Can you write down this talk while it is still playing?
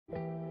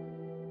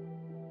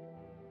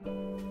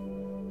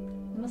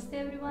Namaste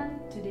everyone.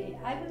 Today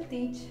I will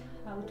teach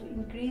how to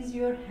increase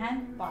your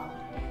hand power,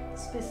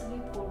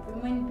 especially for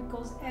women,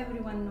 because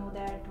everyone know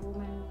that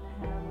women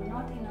have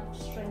not enough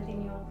strength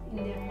in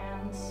their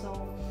hands.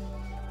 So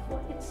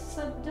it's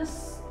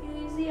just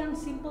easy and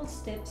simple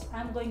steps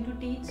I'm going to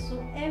teach,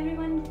 so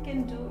everyone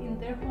can do in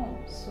their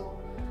home. So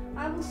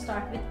I will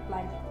start with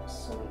plank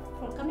pose. So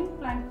for coming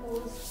plank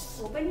pose,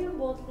 open your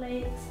both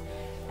legs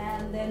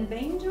and then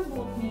bend your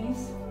both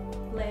knees,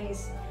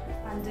 place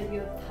under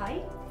your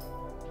thigh.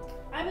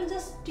 I will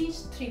just teach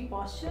 3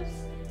 postures.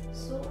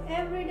 So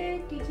every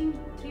day teaching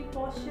 3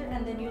 postures,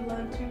 and then you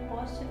learn 3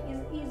 postures is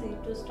easy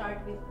to start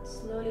with,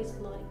 slowly.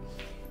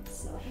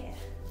 So here,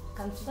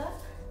 come to the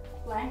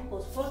plank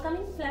pose. For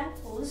coming plank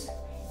pose,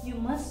 you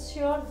must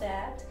sure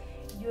that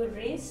your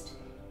wrist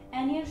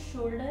and your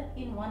shoulder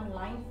in one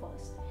line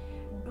first.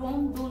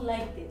 Don't do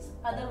like this,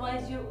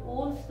 otherwise your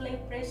whole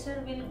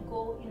pressure will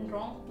go in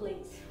wrong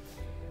place.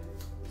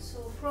 So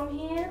from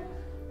here,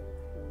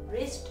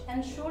 wrist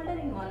and shoulder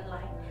in one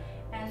line,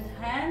 and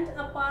hand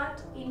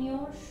apart in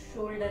your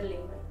shoulder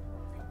level.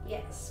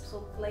 Yes, so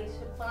place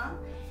your palm,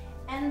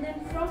 and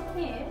then from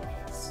here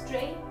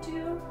straight to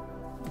your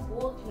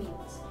both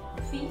knees,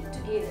 feet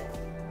together.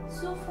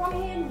 So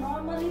from here,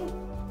 normally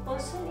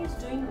person is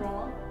doing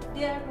wrong,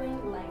 they are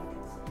doing like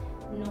this.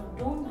 No,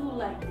 don't do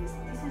like this.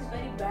 This is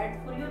very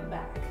bad for your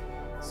back.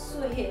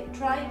 So here,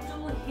 try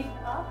to hip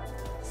up.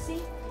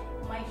 See,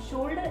 my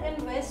shoulder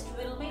and waist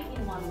will be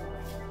in one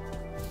line.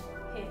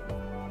 Here.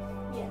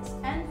 Yes,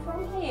 and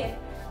from here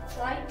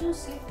try to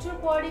shift your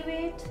body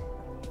weight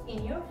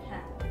in your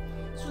hand.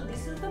 So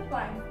this is the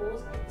plank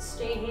pose.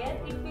 Stay here,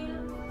 it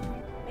will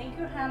make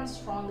your hands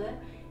stronger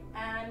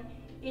and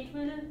it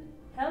will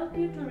help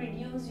you to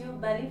reduce your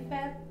belly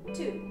fat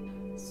too.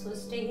 So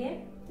stay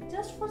here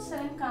just for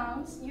 7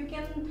 counts. You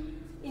can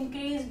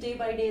increase day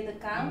by day the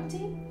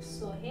counting.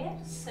 So here,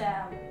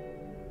 7,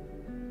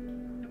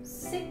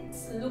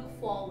 6, look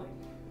forward,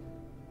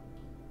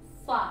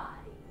 5,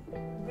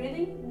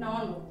 breathing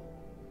normal,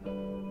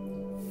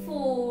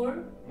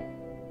 4,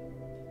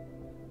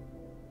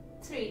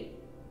 3,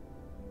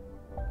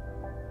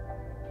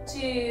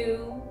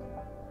 2,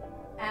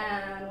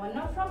 and 1.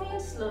 Now from here,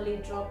 slowly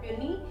drop your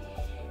knee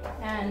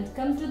and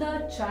come to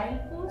the child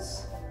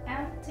pose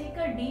and take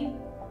a deep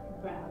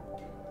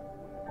breath.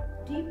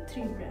 Deep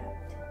 3 breath.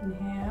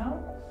 Inhale,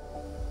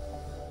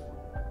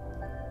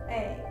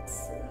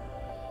 exhale.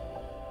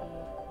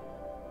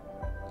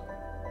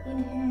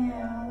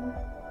 Inhale,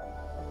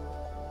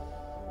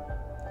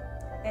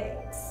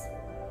 exhale.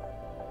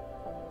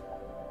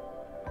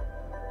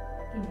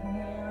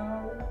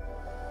 Inhale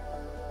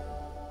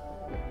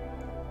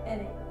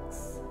and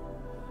exhale.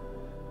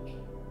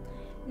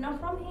 Now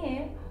from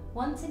here,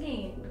 once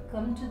again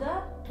come to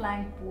the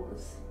plank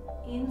pose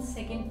in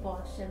second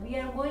posture. We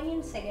are going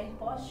in second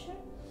posture.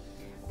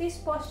 This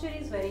posture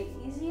is very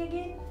easy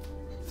again.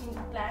 In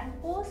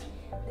plank pose,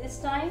 this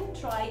time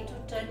try to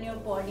turn your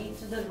body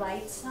to the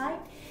right side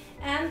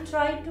and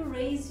try to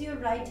raise your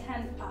right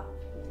hand up.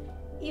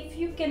 If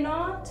you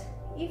cannot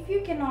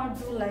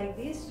do like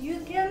this,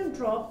 you can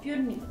drop your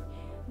knee.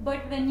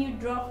 But when you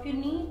drop your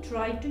knee,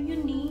 try to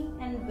your knee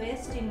and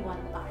waist in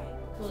one line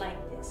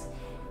like this,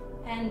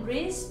 and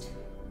wrist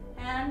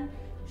and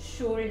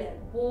shoulder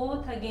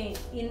both again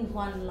in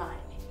one line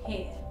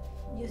here,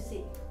 you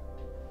see.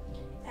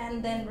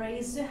 And then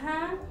raise your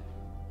hand,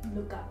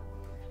 look up,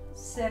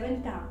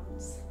 7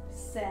 counts,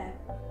 7,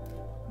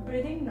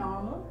 breathing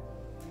normal,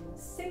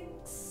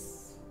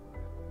 6,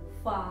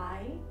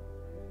 5,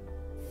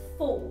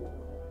 4,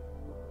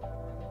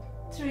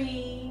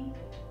 3,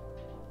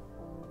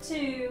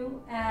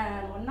 2,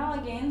 and 1. Now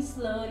again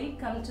slowly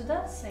come to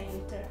the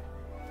center,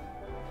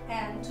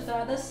 and to the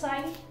other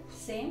side,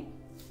 same.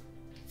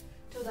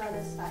 To the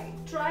other side,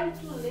 try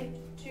to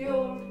lift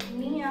your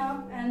knee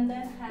up and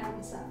then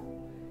hands up.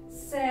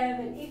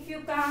 7. If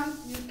you can't,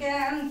 you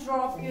can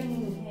drop your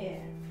knee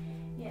here.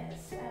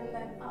 Yes, and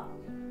then up.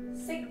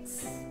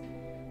 6.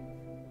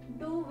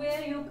 Do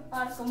where you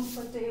are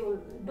comfortable.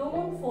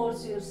 Don't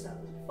force yourself.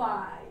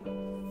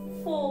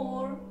 5,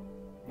 4,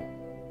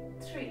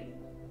 3,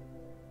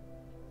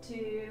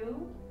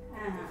 2,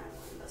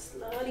 and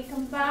slowly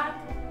come back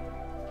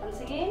once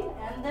again,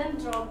 and then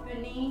drop your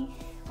knee.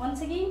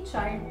 Once again,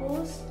 child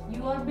pose.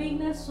 You are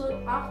beginner,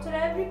 so after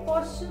every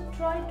posture,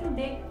 try to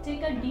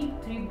take a deep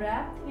 3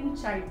 breath in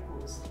child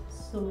pose.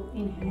 So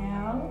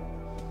inhale,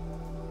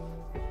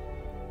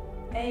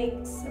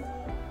 exhale,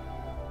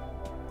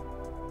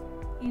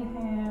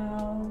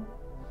 inhale,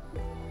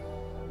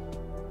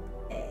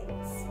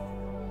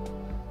 exhale,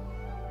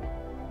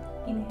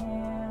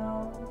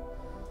 inhale,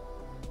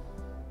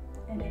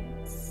 and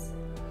exhale.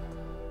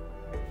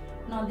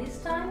 Now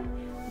this time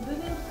we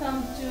will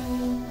come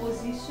to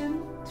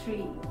position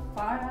 3,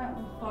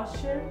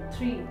 posture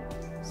 3.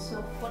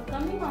 So for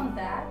coming on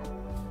that,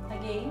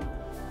 again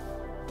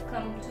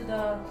come to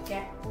the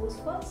cat pose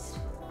first.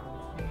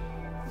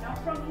 Now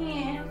from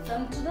here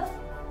come to the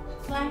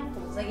plank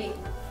pose again,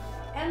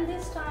 and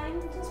this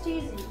time just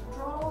easy,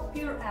 drop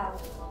your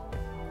elbow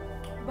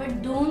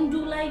But don't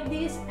do like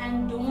this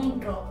and don't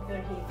drop your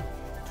hip.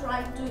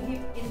 Try to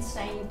hip in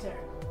center.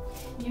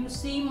 You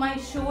see my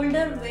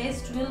shoulder,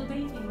 waist will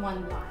be in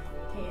one line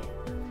here.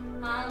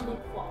 And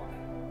look forward.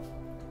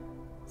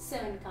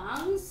 7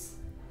 counts.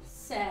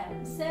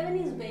 7. 7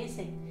 is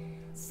basic.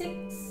 6.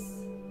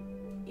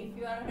 If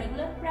you are a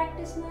regular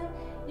practitioner,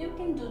 you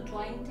can do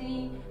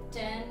 20,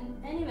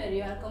 10, anywhere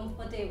you are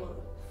comfortable.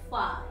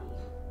 5,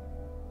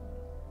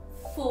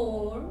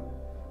 4,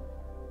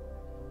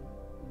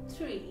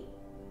 3.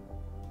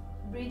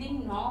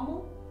 Breathing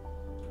normal.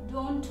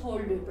 Don't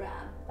hold your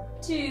breath.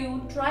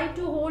 2. Try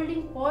to hold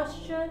in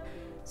posture.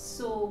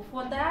 So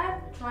for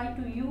that, try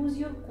to use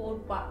your core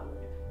power.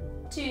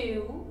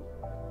 2.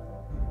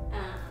 And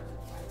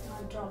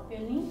now drop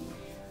your knee.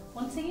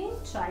 Once again,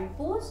 child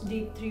pose.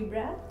 Deep 3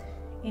 breath.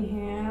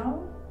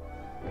 Inhale.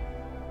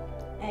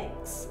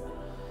 Exhale.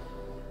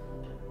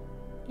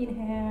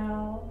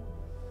 Inhale.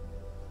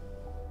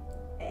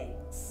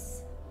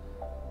 Exhale.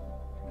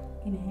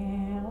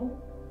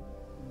 Inhale.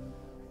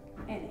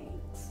 And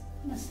exhale.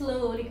 Now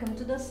slowly come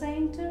to the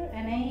center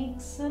and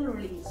exhale,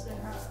 release the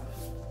hand.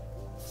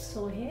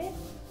 So here.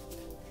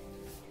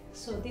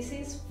 So this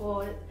is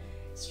for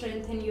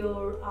strengthen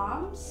your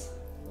arms,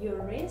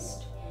 your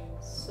wrist.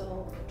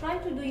 So try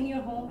to do in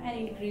your home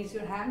and increase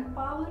your hand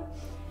power.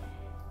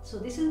 So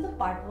this is the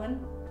part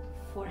 1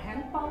 for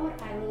hand power.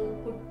 I will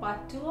put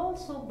part 2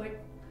 also, but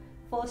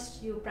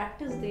first you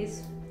practice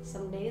this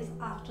some days.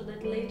 After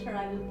that, later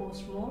I will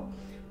post more.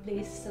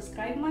 Please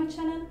subscribe my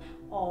channel,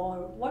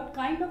 or what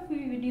kind of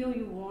video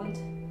you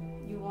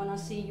wanna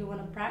see, you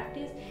wanna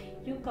practice,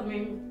 you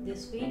comment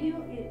this video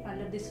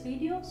under this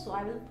video, so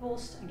I will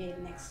post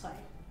again next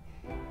time.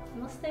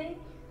 Namaste.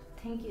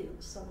 Thank you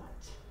so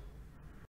much.